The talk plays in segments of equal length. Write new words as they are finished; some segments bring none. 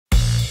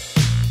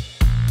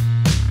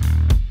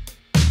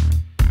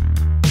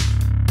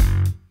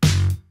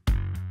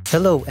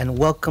Hello and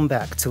welcome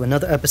back to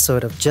another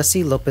episode of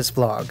Jesse Lopez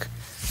Vlog.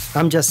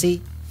 I'm Jesse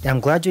and I'm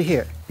glad you're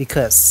here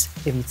because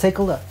if you take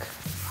a look,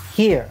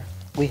 here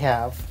we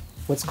have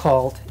what's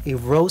called a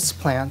rose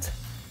plant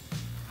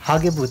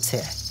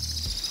Hagebutte.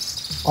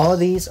 All of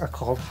these are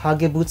called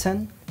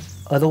Hagebutten,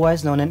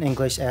 otherwise known in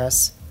English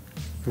as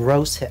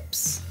rose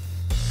hips.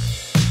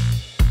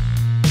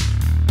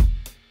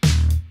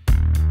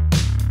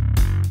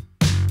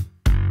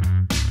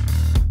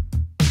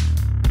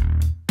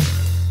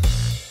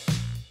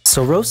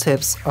 So rose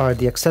hips are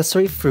the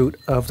accessory fruit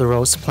of the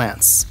rose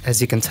plants.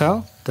 As you can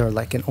tell, they're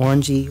like an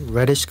orangey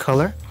reddish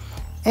color,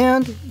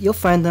 and you'll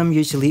find them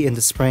usually in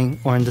the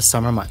spring or in the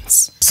summer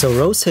months. So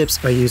rose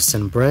hips are used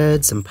in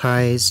breads and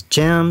pies,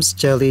 jams,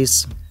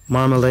 jellies,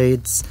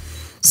 marmalades,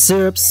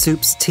 syrups,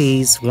 soups,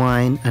 teas,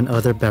 wine, and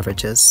other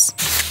beverages.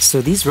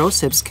 So these rose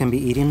hips can be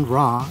eaten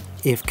raw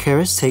if care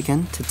is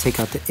taken to take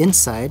out the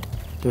inside.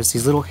 There's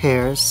these little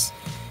hairs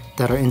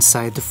that are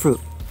inside the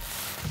fruit.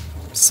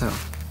 So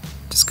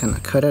just gonna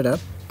cut it up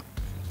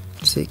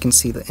so you can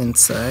see the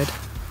inside.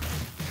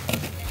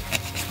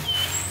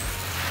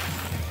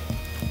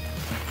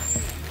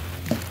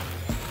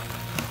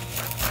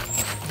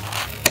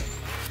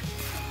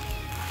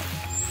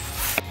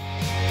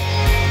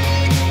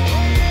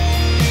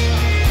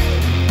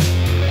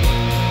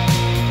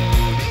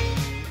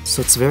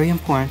 So it's very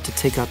important to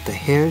take out the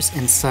hairs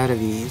inside of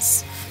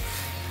these,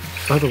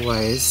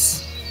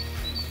 otherwise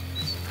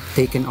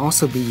they can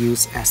also be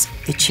used as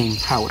itching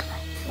powder.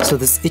 So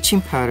this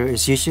itching powder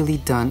is usually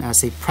done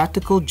as a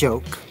practical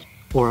joke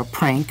or a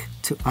prank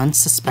to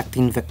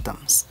unsuspecting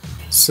victims.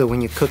 So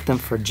when you cook them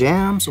for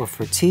jams or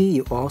for tea,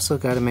 you also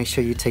got to make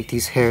sure you take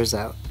these hairs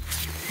out.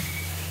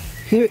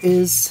 Here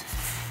is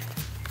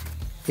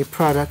a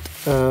product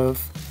of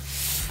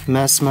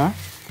Mesmer,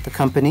 the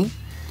company,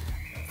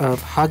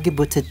 of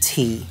Hagebutte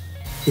tea.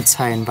 It's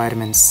high in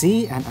vitamin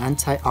C and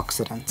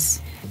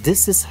antioxidants.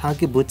 This is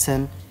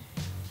Hagebutten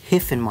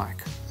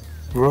Hiffenmark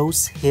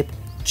Rose Hip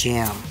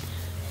Jam.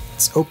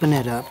 Let's open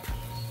it up.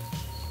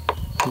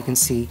 You can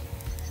see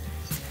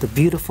the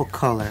beautiful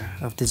color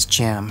of this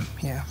jam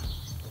here.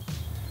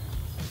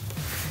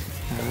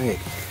 Alright.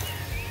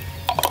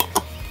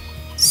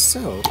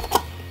 So,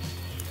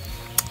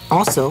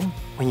 also,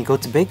 when you go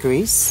to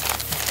bakeries,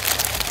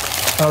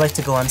 I like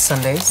to go on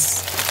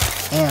Sundays,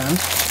 and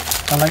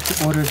I like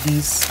to order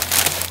these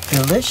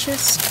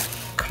delicious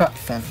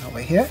Krapfen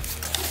over here.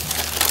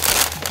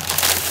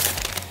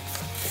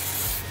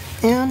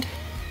 And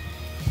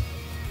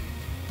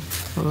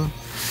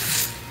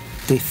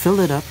they fill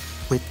it up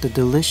with the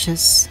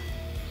delicious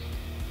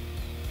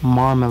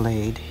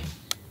marmalade.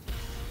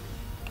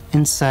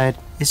 Inside,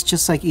 it's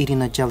just like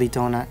eating a jelly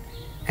donut,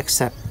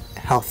 except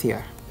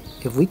healthier.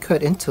 If we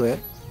cut into it,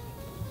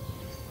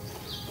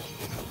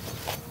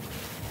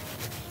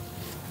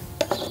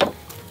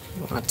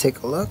 you want to take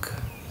a look?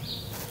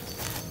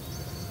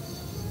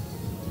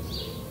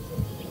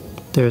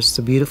 There's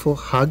the beautiful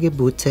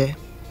Hagebutte,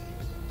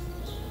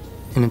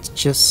 and it's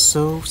just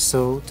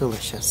so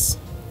delicious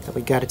that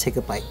we gotta take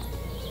a bite.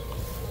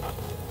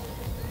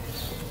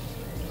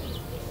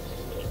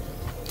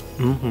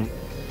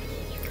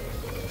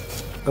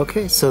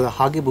 Okay, so the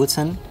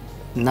Hagebutten,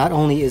 not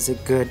only is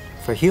it good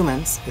for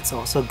humans, it's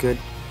also good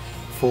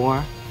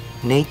for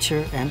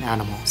nature and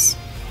animals.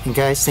 And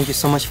guys, thank you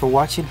so much for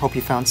watching. Hope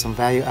you found some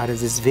value out of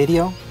this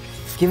video.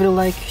 Give it a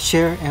like,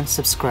 share, and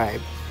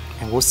subscribe.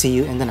 And we'll see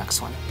you in the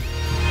next one.